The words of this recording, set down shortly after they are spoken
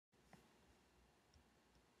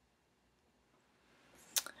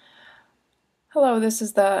Hello, this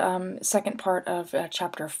is the second part of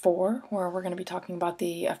Chapter 4, where we're going to be talking about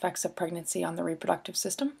the effects of pregnancy on the reproductive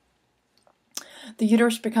system. The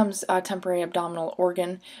uterus becomes a temporary abdominal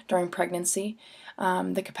organ during pregnancy.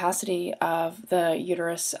 The capacity of the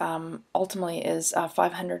uterus ultimately is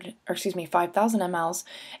 5,000 mLs,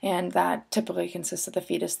 and that typically consists of the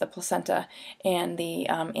fetus, the placenta, and the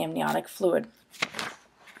amniotic fluid.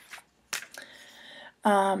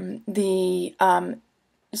 The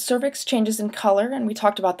cervix changes in color, and we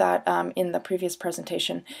talked about that in the previous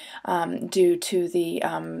presentation, due to the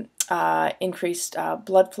increased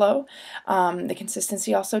blood flow. The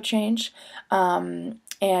consistency also changed. And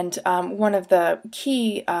one of the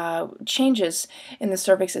key changes in the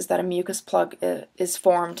cervix is that a mucus plug is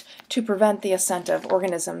formed to prevent the ascent of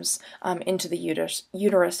organisms into the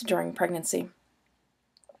uterus during pregnancy.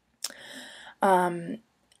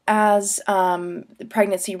 As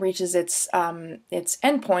pregnancy reaches its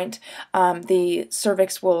endpoint, the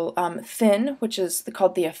cervix will thin, which is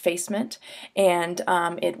called the effacement, and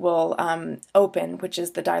it will open, which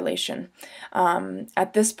is the dilation.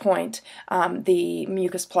 At this point, the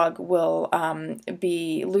mucus plug will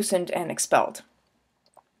be loosened and expelled.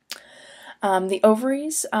 The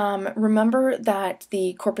ovaries, remember that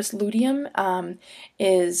the corpus luteum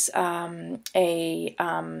is a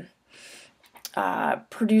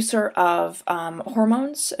producer of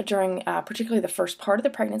hormones during particularly the first part of the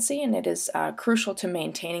pregnancy, and it is crucial to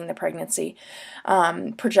maintaining the pregnancy.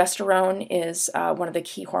 Progesterone is one of the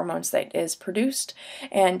key hormones that is produced,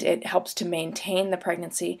 and it helps to maintain the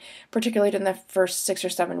pregnancy, particularly in the first 6 or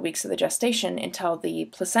 7 weeks of the gestation until the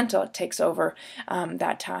placenta takes over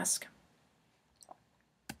that task.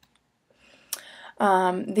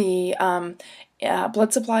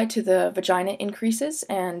 Blood supply to the vagina increases,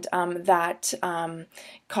 and that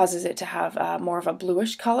causes it to have more of a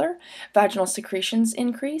bluish color. Vaginal secretions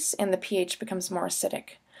increase, and the pH becomes more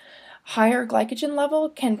acidic. Higher glycogen level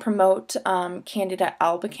can promote Candida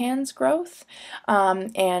albicans growth,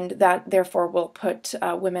 and that therefore will put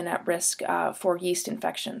women at risk for yeast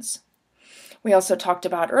infections. We also talked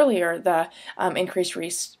about earlier the increased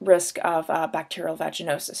risk of bacterial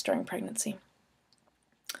vaginosis during pregnancy.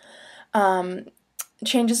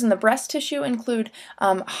 Changes in the breast tissue include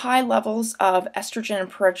high levels of estrogen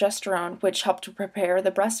and progesterone, which help to prepare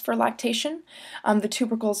the breast for lactation. The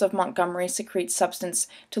tubercles of Montgomery secrete substance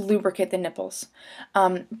to lubricate the nipples.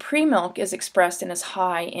 Pre-milk is expressed and is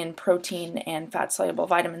high in protein and fat-soluble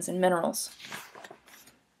vitamins and minerals.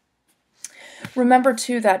 Remember,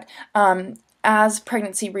 too, that as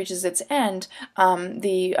pregnancy reaches its end,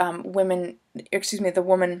 the woman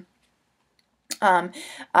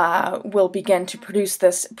will begin to produce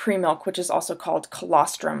this pre-milk, which is also called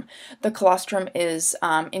colostrum. The colostrum is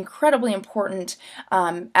incredibly important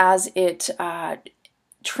as it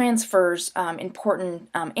transfers important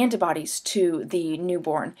antibodies to the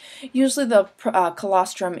newborn. Usually the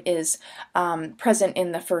colostrum is present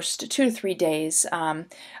in the first 2 to 3 days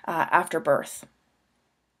after birth.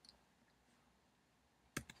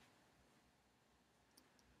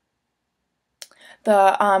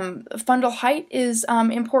 The fundal height is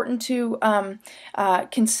important to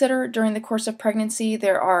consider during the course of pregnancy.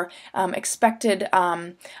 There are expected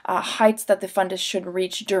heights that the fundus should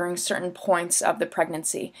reach during certain points of the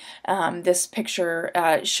pregnancy. This picture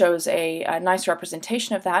shows a nice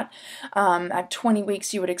representation of that. At 20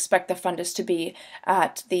 weeks, you would expect the fundus to be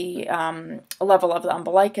at the level of the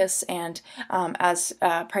umbilicus, and as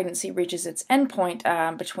pregnancy reaches its endpoint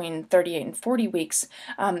between 38 and 40 weeks,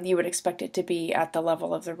 you would expect it to be at the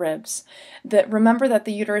level of the ribs. Remember that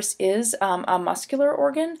the uterus is a muscular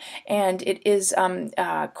organ, and it is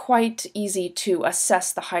quite easy to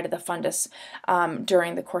assess the height of the fundus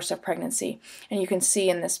during the course of pregnancy. And you can see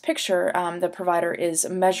in this picture the provider is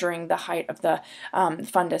measuring the height of the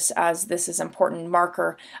fundus, as this is an important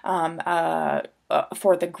marker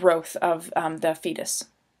for the growth of the fetus.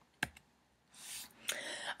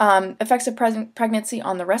 Effects of pregnancy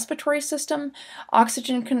on the respiratory system.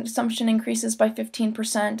 Oxygen consumption increases by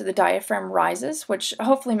 15%. The diaphragm rises, which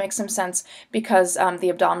hopefully makes some sense because the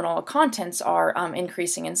abdominal contents are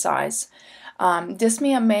increasing in size.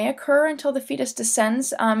 Dyspnea may occur until the fetus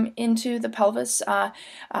descends into the pelvis,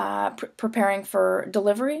 preparing for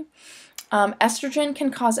delivery. Estrogen can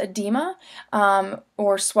cause edema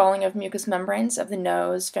or swelling of mucous membranes of the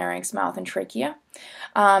nose, pharynx, mouth, and trachea.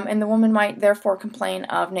 And the woman might therefore complain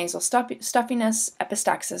of nasal stuffiness,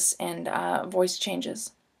 epistaxis, and voice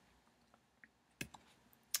changes.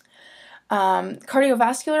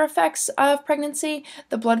 Cardiovascular effects of pregnancy.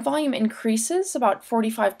 The blood volume increases about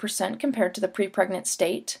 45% compared to the pre-pregnant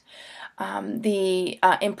state. The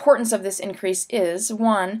importance of this increase is,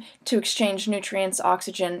 one, to exchange nutrients,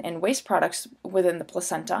 oxygen, and waste products within the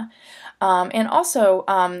placenta, and also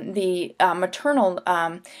the maternal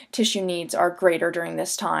tissue needs are greater during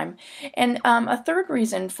this time. And a third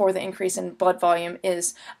reason for the increase in blood volume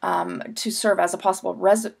is to serve as a possible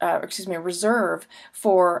reserve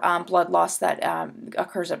for blood loss that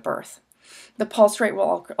occurs at birth. The pulse rate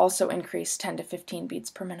will also increase 10 to 15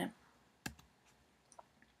 beats per minute.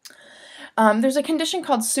 There's a condition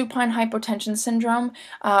called supine hypotension syndrome,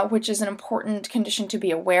 which is an important condition to be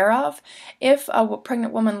aware of. If a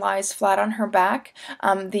pregnant woman lies flat on her back,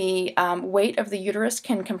 the weight of the uterus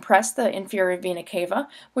can compress the inferior vena cava,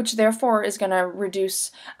 which therefore is going to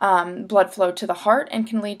reduce blood flow to the heart and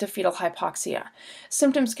can lead to fetal hypoxia.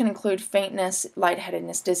 Symptoms can include faintness,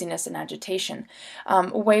 lightheadedness, dizziness, and agitation.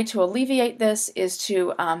 A way to alleviate this is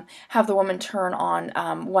to have the woman turn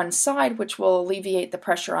on one side, which will alleviate the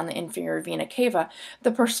pressure on the inferior vena cava.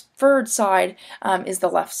 The preferred side is the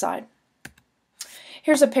left side.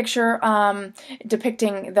 Here's a picture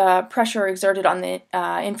depicting the pressure exerted on the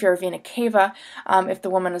inferior vena cava if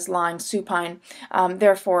the woman is lying supine.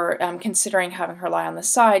 Therefore, considering having her lie on the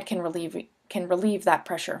side can relieve that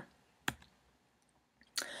pressure.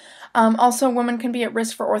 Also, women can be at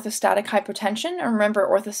risk for orthostatic hypotension. And remember,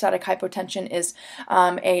 orthostatic hypotension is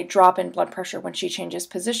a drop in blood pressure when she changes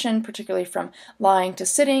position, particularly from lying to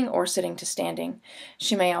sitting or sitting to standing.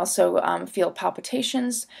 She may also feel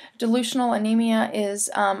palpitations. Dilutional anemia is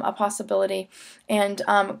a possibility. And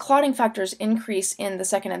clotting factors increase in the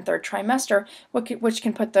second and third trimester, which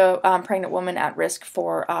can put the pregnant woman at risk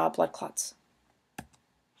for blood clots.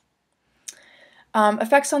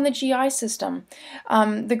 Effects on the GI system.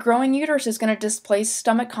 The growing uterus is going to displace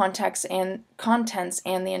stomach contents and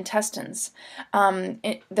the intestines.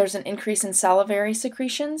 There's an increase in salivary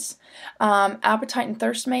secretions. Appetite and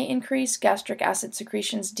thirst may increase. Gastric acid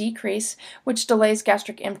secretions decrease, which delays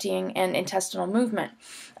gastric emptying and intestinal movement.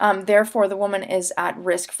 Therefore, the woman is at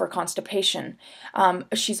risk for constipation.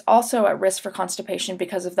 She's also at risk for constipation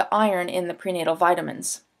because of the iron in the prenatal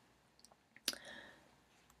vitamins.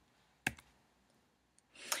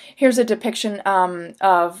 Here's a depiction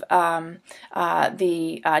of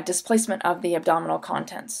the displacement of the abdominal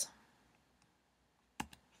contents.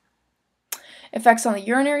 Effects on the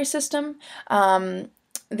urinary system.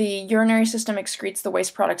 The urinary system excretes the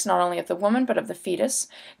waste products not only of the woman but of the fetus.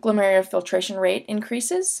 Glomerular filtration rate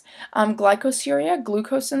increases. Glycosuria,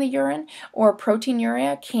 glucose in the urine, or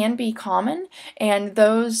proteinuria can be common, and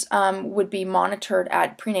those would be monitored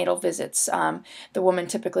at prenatal visits. The woman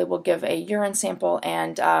typically will give a urine sample,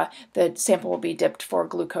 and the sample will be dipped for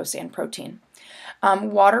glucose and protein.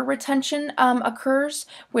 Water retention occurs,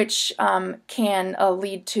 which can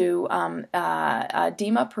lead to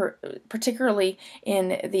edema, particularly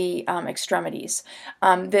in the extremities.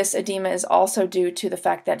 This edema is also due to the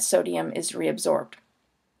fact that sodium is reabsorbed.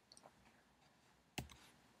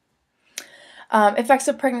 Effects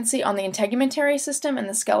of pregnancy on the integumentary system and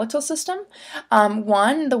the skeletal system.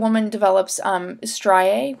 One, the woman develops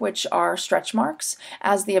striae, which are stretch marks,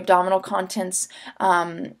 as the abdominal contents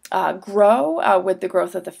grow with the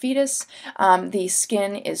growth of the fetus. The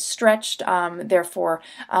skin is stretched, therefore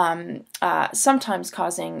sometimes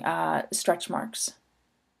causing stretch marks.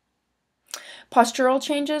 Postural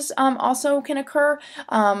changes also can occur.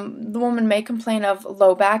 The woman may complain of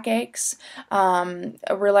low back aches, a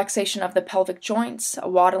relaxation of the pelvic joints, a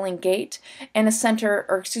waddling gait, and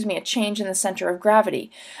a change in the center of gravity.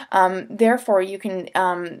 Therefore, you can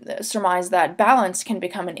surmise that balance can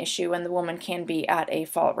become an issue and the woman can be at a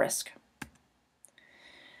fall risk.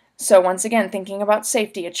 So once again, thinking about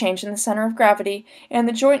safety, a change in the center of gravity, and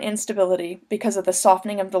the joint instability because of the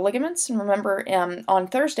softening of the ligaments. And remember, on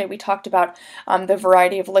Thursday we talked about the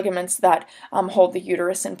variety of ligaments that hold the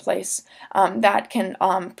uterus in place. That can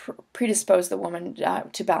predispose the woman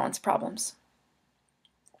to balance problems.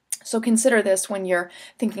 So consider this when you're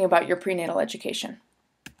thinking about your prenatal education.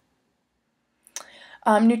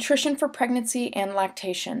 Nutrition for pregnancy and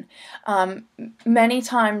lactation. Many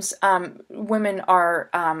times women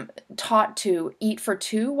are taught to eat for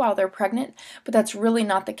two while they're pregnant, but that's really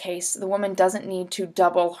not the case. The woman doesn't need to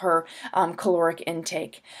double her caloric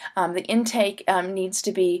intake. The intake needs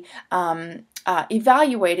to be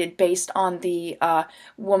evaluated based on the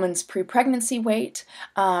woman's pre-pregnancy weight,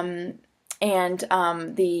 and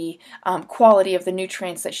the quality of the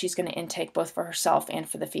nutrients that she's going to intake both for herself and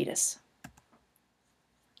for the fetus.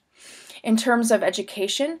 In terms of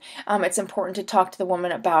education, it's important to talk to the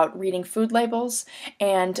woman about reading food labels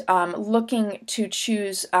and looking to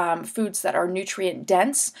choose foods that are nutrient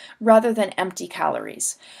dense rather than empty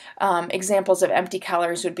calories. Examples of empty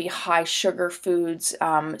calories would be high sugar foods,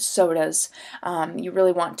 sodas. You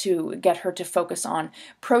really want to get her to focus on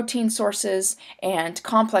protein sources and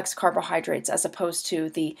complex carbohydrates as opposed to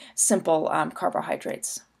the simple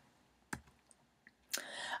carbohydrates.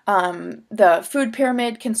 The food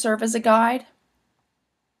pyramid can serve as a guide.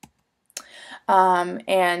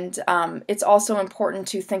 It's also important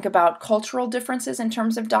to think about cultural differences in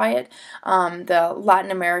terms of diet. The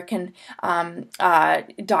Latin American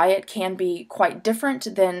diet can be quite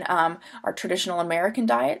different than our traditional American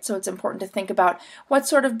diet, so it's important to think about what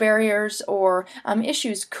sort of barriers or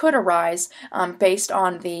issues could arise based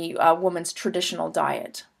on the woman's traditional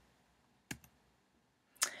diet.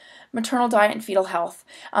 Maternal diet and fetal health.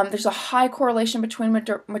 There's a high correlation between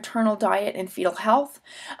maternal diet and fetal health,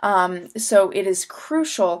 so it is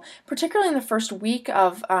crucial, particularly in the first weeks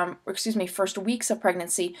of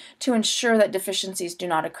pregnancy, to ensure that deficiencies do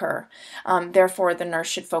not occur. Therefore, the nurse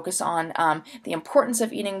should focus on the importance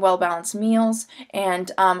of eating well-balanced meals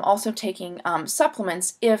and also taking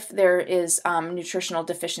supplements if there is nutritional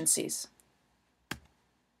deficiencies.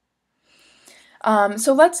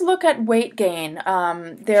 So let's look at weight gain.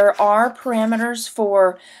 There are parameters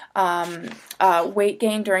for weight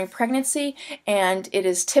gain during pregnancy, and it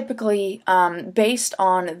is typically based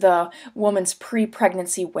on the woman's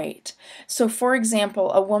pre-pregnancy weight. So for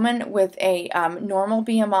example, a woman with a normal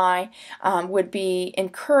BMI would be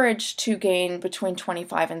encouraged to gain between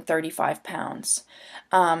 25 and 35 pounds.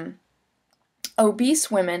 Obese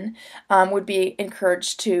women would be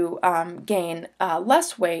encouraged to gain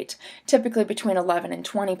less weight, typically between 11 and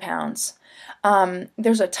 20 pounds.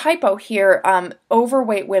 There's a typo here.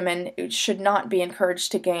 Overweight women should not be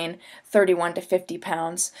encouraged to gain 31 to 50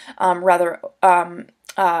 pounds.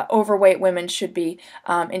 Overweight women should be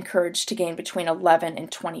encouraged to gain between 11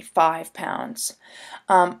 and 25 pounds.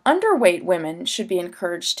 Underweight women should be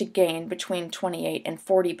encouraged to gain between 28 and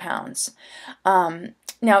 40 pounds.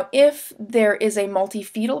 Now, if there is a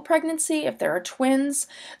multifetal pregnancy, if there are twins,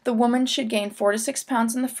 the woman should gain 4 to 6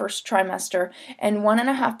 pounds in the first trimester and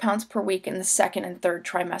 1.5 pounds per week in the second and third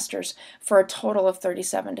trimesters for a total of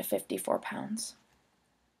 37 to 54 pounds.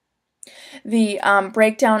 The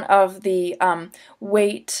breakdown of the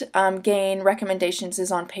weight gain recommendations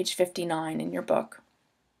is on page 59 in your book.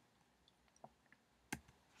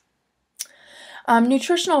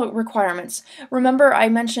 Nutritional requirements. Remember, I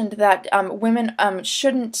mentioned that women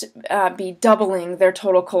shouldn't be doubling their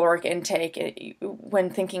total caloric intake when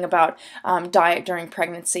thinking about diet during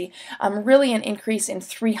pregnancy. Really, an increase in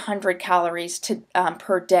 300 calories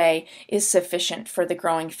per day is sufficient for the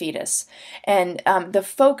growing fetus. And the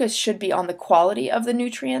focus should be on the quality of the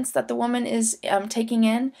nutrients that the woman is taking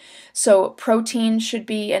in. So protein should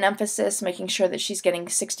be an emphasis, making sure that she's getting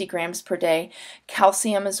 60 grams per day.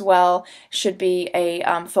 Calcium as well should be a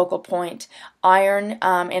focal point. Iron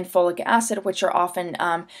and folic acid, which are often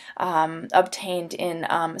obtained in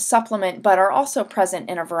supplement, but are also present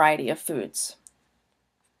in a variety of foods.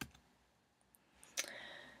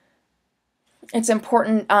 It's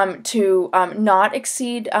important to not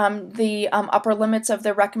exceed the upper limits of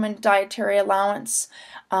the recommended dietary allowance,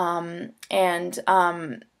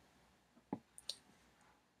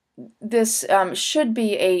 this should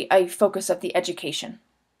be a focus of the education.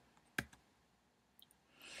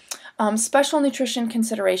 Special nutrition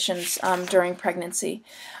considerations during pregnancy.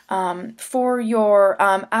 For your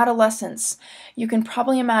adolescents, you can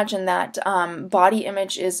probably imagine that body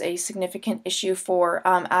image is a significant issue for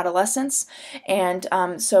adolescents, and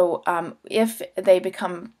so if they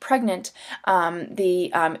become pregnant,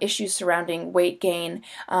 the issues surrounding weight gain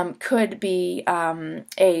could be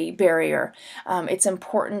a barrier. It's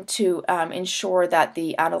important to ensure that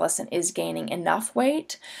the adolescent is gaining enough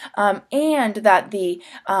weight and that the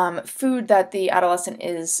food that the adolescent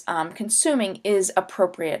is consuming is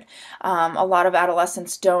appropriate. A lot of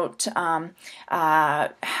adolescents don't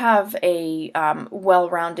have a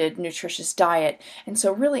well-rounded, nutritious diet, and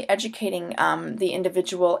so really educating the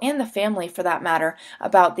individual and the family, for that matter,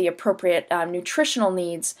 about the appropriate nutritional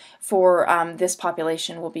needs for this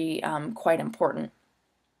population will be quite important.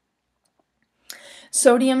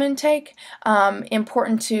 Sodium intake,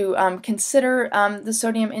 important to consider the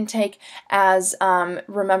sodium intake, as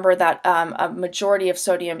remember that a majority of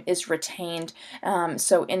sodium is retained,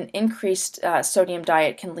 so an increased sodium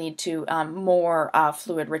diet can lead to more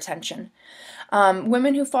fluid retention.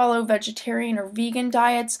 Women who follow vegetarian or vegan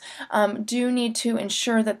diets do need to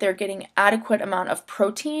ensure that they're getting adequate amount of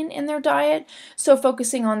protein in their diet, so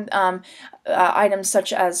focusing on items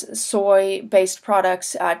such as soy-based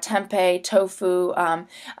products, tempeh, tofu,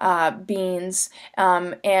 beans,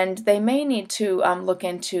 and they may need to look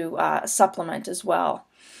into supplement as well.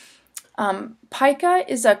 Pica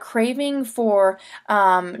is a craving for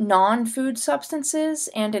non-food substances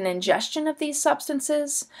and an ingestion of these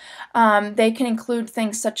substances. They can include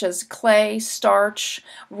things such as clay, starch,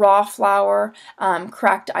 raw flour,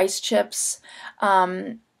 cracked ice chips,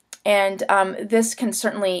 and this can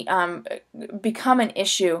certainly become an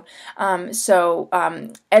issue.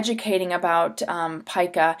 So educating about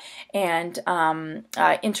pica and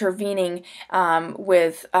intervening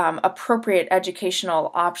with appropriate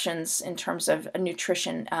educational options in terms of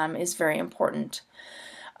nutrition is very important.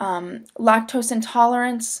 Lactose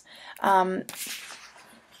intolerance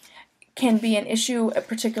can be an issue,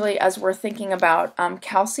 particularly as we're thinking about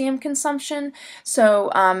calcium consumption.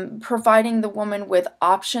 So providing the woman with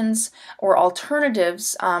options or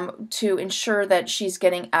alternatives to ensure that she's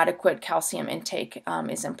getting adequate calcium intake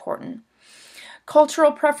is important.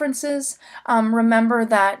 Cultural preferences. Remember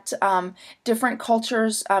that different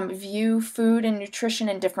cultures view food and nutrition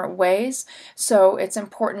in different ways, so it's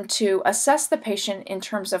important to assess the patient in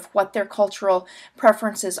terms of what their cultural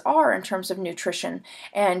preferences are in terms of nutrition,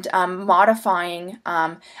 and modifying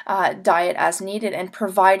diet as needed and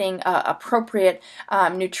providing appropriate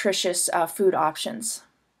nutritious food options.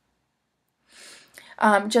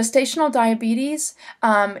 Gestational diabetes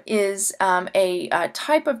is a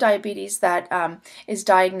type of diabetes that is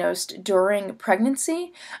diagnosed during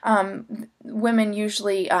pregnancy. Women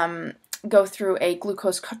usually go through a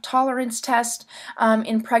glucose tolerance test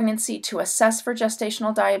in pregnancy to assess for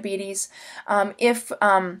gestational diabetes. If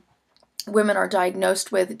women are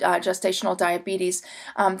diagnosed with gestational diabetes,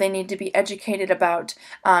 they need to be educated about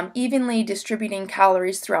evenly distributing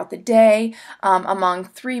calories throughout the day among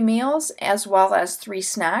 3 meals as well as 3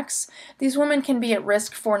 snacks. These women can be at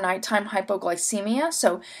risk for nighttime hypoglycemia,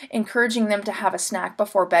 so encouraging them to have a snack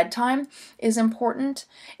before bedtime is important.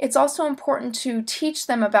 It's also important to teach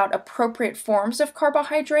them about appropriate forms of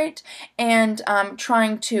carbohydrate and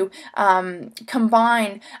trying to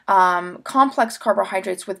combine complex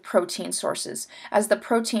carbohydrates with protein sources, as the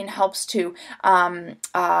protein helps to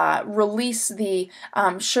release the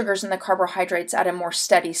sugars and the carbohydrates at a more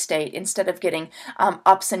steady state instead of getting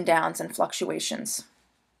ups and downs and fluctuations.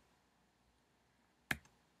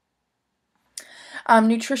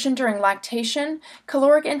 Nutrition during lactation.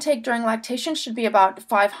 Caloric intake during lactation should be about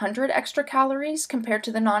 500 extra calories compared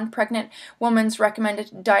to the non-pregnant woman's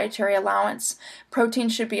recommended dietary allowance. Protein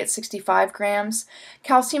should be at 65 grams.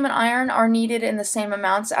 Calcium and iron are needed in the same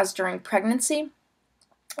amounts as during pregnancy.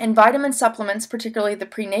 And vitamin supplements, particularly the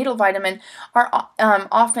prenatal vitamin, are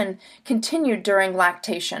often continued during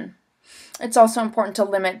lactation. It's also important to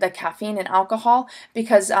limit the caffeine and alcohol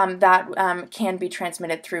because that can be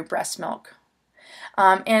transmitted through breast milk.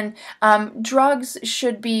 Drugs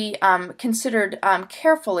should be considered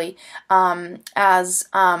carefully, as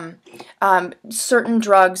certain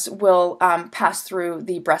drugs will pass through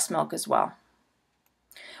the breast milk as well.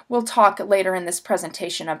 We'll talk later in this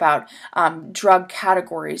presentation about drug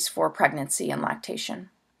categories for pregnancy and lactation.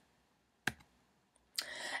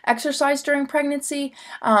 Exercise during pregnancy.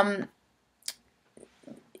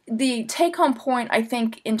 The take-home point, I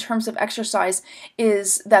think, in terms of exercise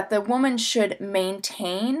is that the woman should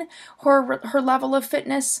maintain her level of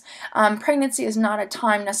fitness. Pregnancy is not a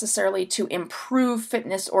time necessarily to improve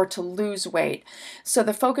fitness or to lose weight. So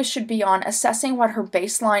the focus should be on assessing what her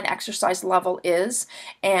baseline exercise level is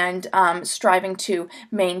and striving to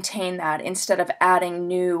maintain that instead of adding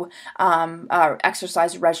new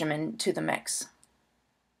exercise regimen to the mix.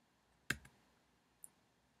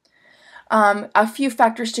 A few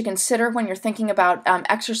factors to consider when you're thinking about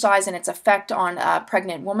exercise and its effect on a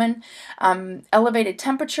pregnant woman. Elevated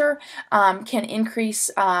temperature can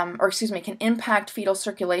impact fetal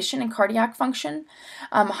circulation and cardiac function.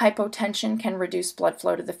 Hypotension can reduce blood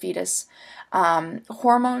flow to the fetus.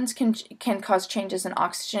 Hormones can cause changes in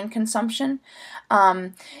oxygen consumption.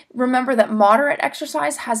 Remember that moderate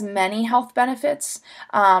exercise has many health benefits: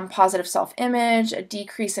 positive self-image, a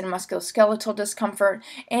decrease in musculoskeletal discomfort,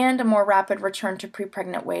 and a more rapid return to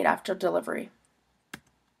pre-pregnant weight after delivery.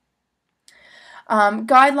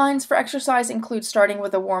 Guidelines for exercise include starting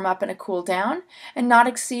with a warm-up and a cool-down, and not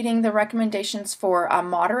exceeding the recommendations for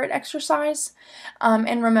moderate exercise,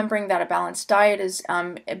 and remembering that a balanced diet is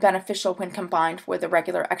beneficial when combined with a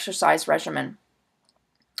regular exercise regimen.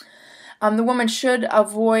 The woman should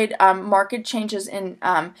avoid marked changes in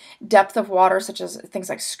depth of water, such as things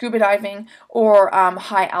like scuba diving or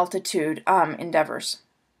high altitude endeavors.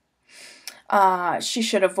 She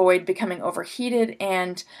should avoid becoming overheated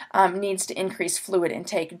and needs to increase fluid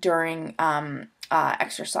intake during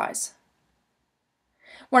exercise.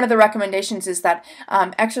 One of the recommendations is that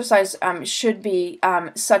exercise should be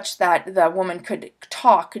such that the woman could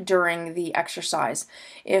talk during the exercise.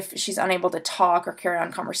 If she's unable to talk or carry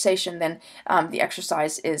on conversation, then the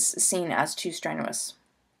exercise is seen as too strenuous.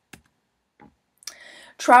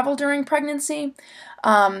 Travel during pregnancy.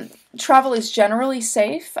 Travel is generally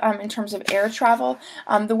safe in terms of air travel.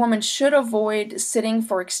 The woman should avoid sitting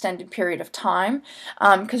for extended period of time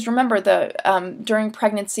because remember, during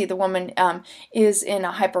pregnancy the woman is in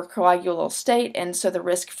a hypercoagulal state, and so the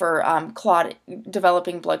risk for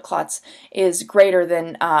developing blood clots is greater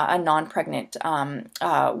than a non-pregnant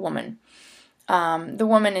woman. The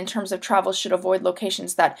woman, in terms of travel, should avoid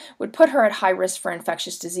locations that would put her at high risk for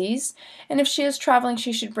infectious disease. And if she is traveling,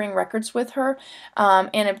 she should bring records with her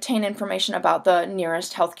and obtain information about the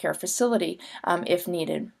nearest healthcare facility if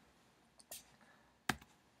needed.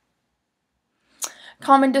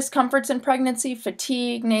 Common discomforts in pregnancy: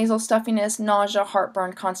 fatigue, nasal stuffiness, nausea,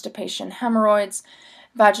 heartburn, constipation, hemorrhoids,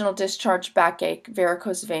 vaginal discharge, backache,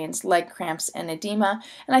 varicose veins, leg cramps, and edema.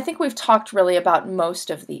 And I think we've talked really about most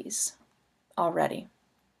of these already.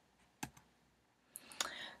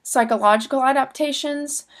 Psychological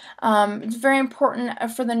adaptations. It's very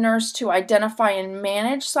important for the nurse to identify and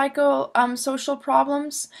manage social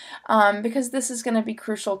problems because this is going to be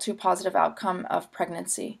crucial to positive outcome of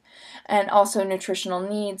pregnancy. And also nutritional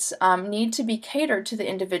needs need to be catered to the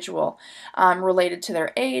individual related to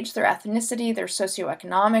their age, their ethnicity, their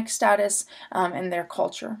socioeconomic status, and their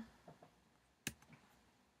culture.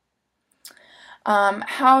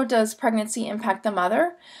 How does pregnancy impact the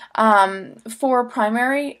mother? 4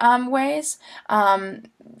 primary ways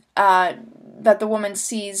that the woman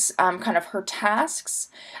sees kind of her tasks: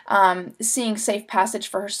 seeing safe passage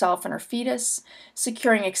for herself and her fetus,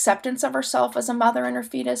 securing acceptance of herself as a mother and her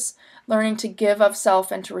fetus, learning to give of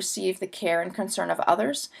self and to receive the care and concern of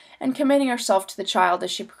others, and committing herself to the child as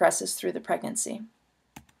she progresses through the pregnancy.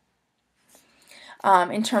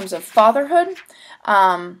 In terms of fatherhood,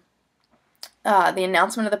 the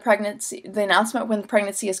announcement of the pregnancy, the announcement when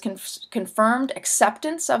pregnancy is confirmed,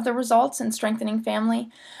 acceptance of the results and strengthening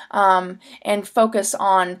family, and focus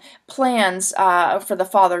on plans for the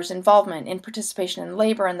father's involvement in participation in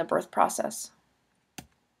labor and the birth process.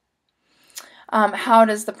 How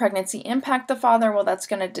does the pregnancy impact the father? Well, that's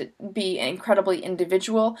going to be incredibly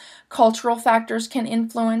individual. Cultural factors can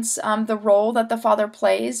influence the role that the father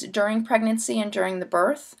plays during pregnancy and during the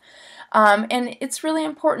birth. And it's really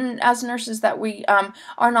important as nurses that we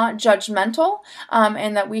are not judgmental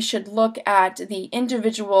and that we should look at the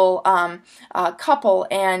individual couple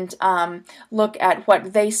and look at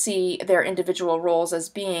what they see their individual roles as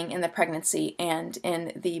being in the pregnancy and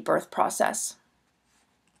in the birth process.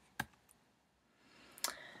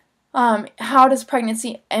 How does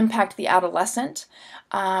pregnancy impact the adolescent?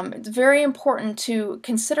 It's very important to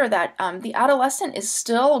consider that the adolescent is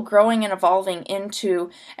still growing and evolving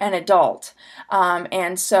into an adult.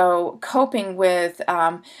 And so coping with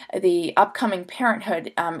the upcoming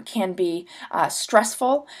parenthood can be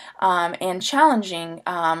stressful and challenging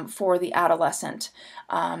for the adolescent.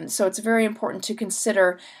 So it's very important to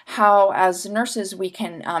consider how, as nurses, we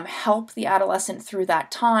can help the adolescent through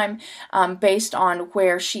that time based on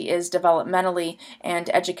where she is developmentally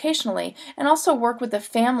and educationally, and also work with the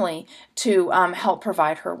family to help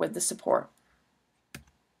provide her with the support.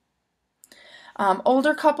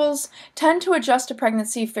 Older couples tend to adjust to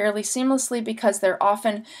pregnancy fairly seamlessly because they're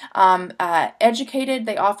often educated.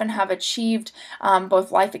 They often have achieved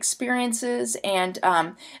both life experiences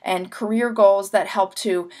and career goals that help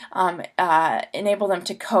to enable them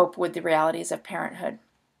to cope with the realities of parenthood.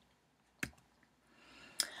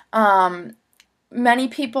 Many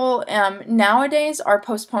people nowadays are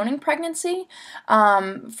postponing pregnancy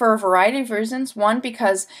for a variety of reasons. One,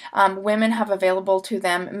 because women have available to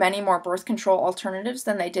them many more birth control alternatives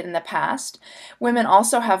than they did in the past. Women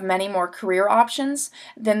also have many more career options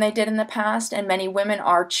than they did in the past, and many women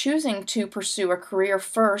are choosing to pursue a career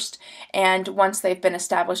first, and once they've been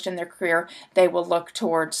established in their career, they will look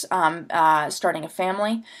towards starting a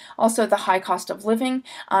family. Also, the high cost of living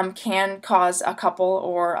can cause a couple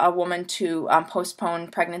or a woman to postpone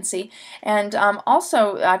pregnancy, and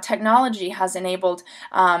also technology has enabled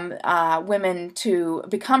women to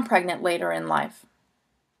become pregnant later in life.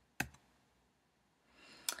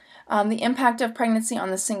 The impact of pregnancy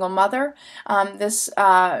on the single mother. This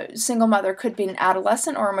single mother could be an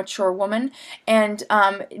adolescent or a mature woman, and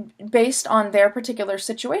based on their particular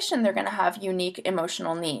situation, they're going to have unique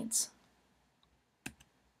emotional needs.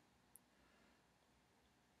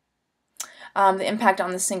 The impact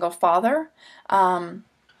on the single father.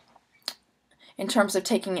 In terms of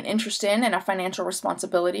taking an interest in and a financial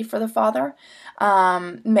responsibility for the father,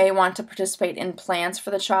 may want to participate in plans for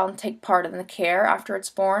the child and take part in the care after it's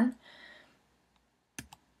born.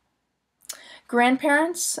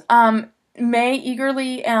 Grandparents may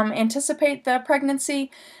eagerly anticipate the pregnancy.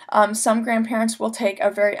 Some grandparents will take a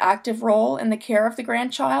very active role in the care of the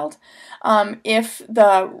grandchild. If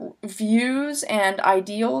the views and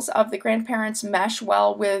ideals of the grandparents mesh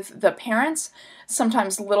well with the parents,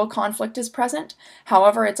 sometimes little conflict is present.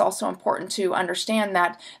 However, it's also important to understand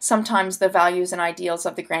that sometimes the values and ideals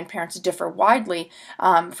of the grandparents differ widely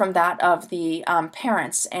from that of the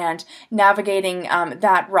parents, and navigating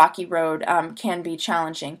that rocky road can be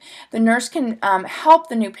challenging. The nurse can help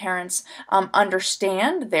the new parents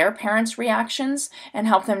understand their parents' reactions and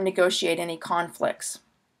help them negotiate any conflicts.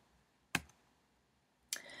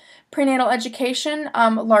 Prenatal education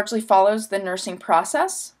largely follows the nursing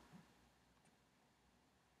process.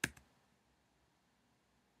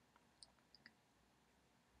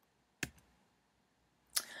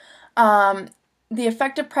 The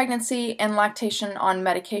effect of pregnancy and lactation on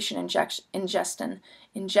medication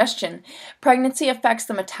ingestion. Pregnancy affects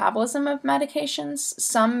the metabolism of medications.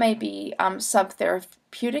 Some may be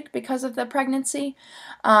subtherapeutic because of the pregnancy,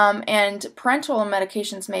 and parenteral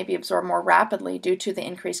medications may be absorbed more rapidly due to the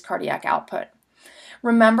increased cardiac output.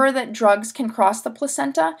 Remember that drugs can cross the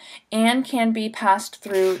placenta and can be passed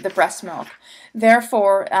through the breast milk.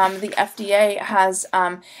 Therefore, the FDA has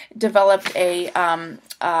developed a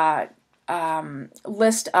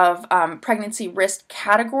list of pregnancy risk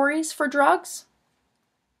categories for drugs.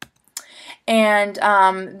 And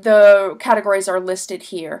the categories are listed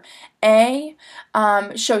here. A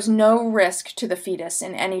shows no risk to the fetus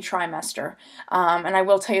in any trimester. And I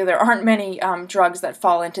will tell you there aren't many drugs that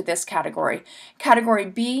fall into this category. Category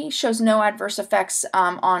B shows no adverse effects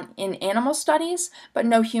in animal studies, but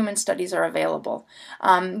no human studies are available.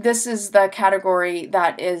 This is the category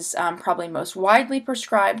that is probably most widely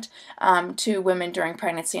prescribed to women during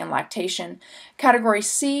pregnancy and lactation. Category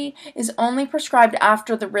C is only prescribed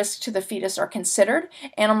after the risks to the fetus are considered.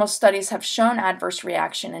 Animal studies have shown adverse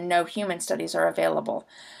reaction and no human studies are available.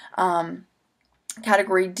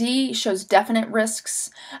 Category D shows definite risks,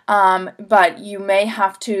 but you may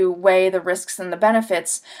have to weigh the risks and the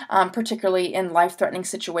benefits, particularly in life-threatening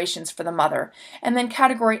situations for the mother. And then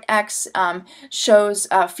Category X shows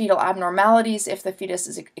fetal abnormalities if the fetus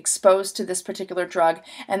is exposed to this particular drug,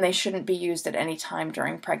 and they shouldn't be used at any time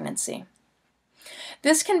during pregnancy.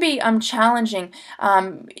 This can be challenging.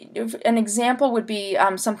 An example would be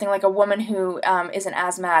something like a woman who is an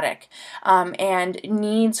asthmatic and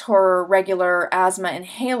needs her regular asthma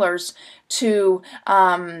inhalers to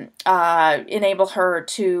enable her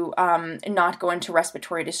to not go into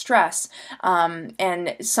respiratory distress.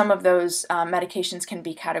 And some of those medications can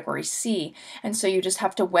be Category C. And so you just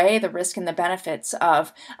have to weigh the risk and the benefits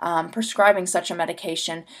of prescribing such a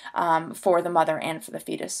medication for the mother and for the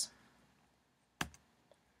fetus.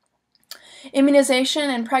 Immunization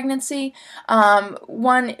and pregnancy.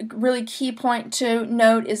 One really key point to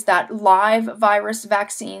note is that live virus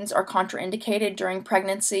vaccines are contraindicated during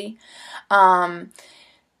pregnancy.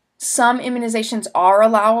 Some immunizations are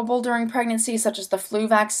allowable during pregnancy, such as the flu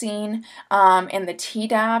vaccine and the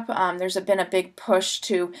Tdap. There's been a big push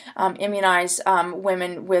to immunize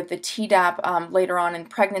women with the Tdap later on in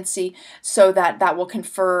pregnancy, so that will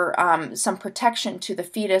confer some protection to the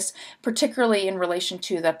fetus, particularly in relation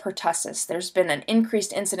to the pertussis. There's been an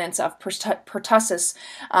increased incidence of pertussis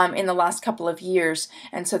in the last couple of years,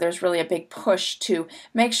 and so there's really a big push to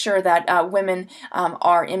make sure that women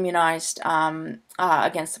are immunized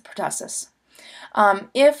against the pertussis.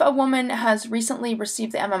 If a woman has recently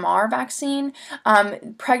received the MMR vaccine,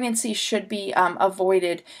 pregnancy should be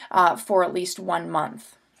avoided for at least 1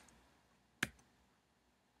 month.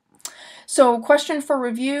 So, question for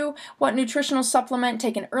review: what nutritional supplement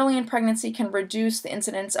taken early in pregnancy can reduce the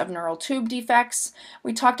incidence of neural tube defects?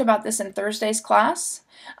 We talked about this in Thursday's class.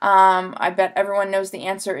 I bet everyone knows the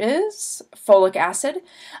answer is folic acid.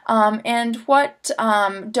 And what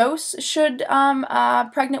dose should a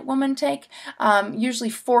pregnant woman take? Usually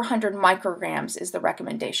 400 micrograms is the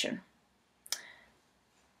recommendation.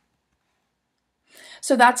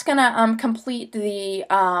 So that's going to complete the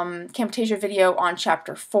Camtasia video on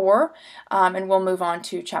Chapter 4, and we'll move on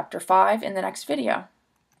to Chapter 5 in the next video.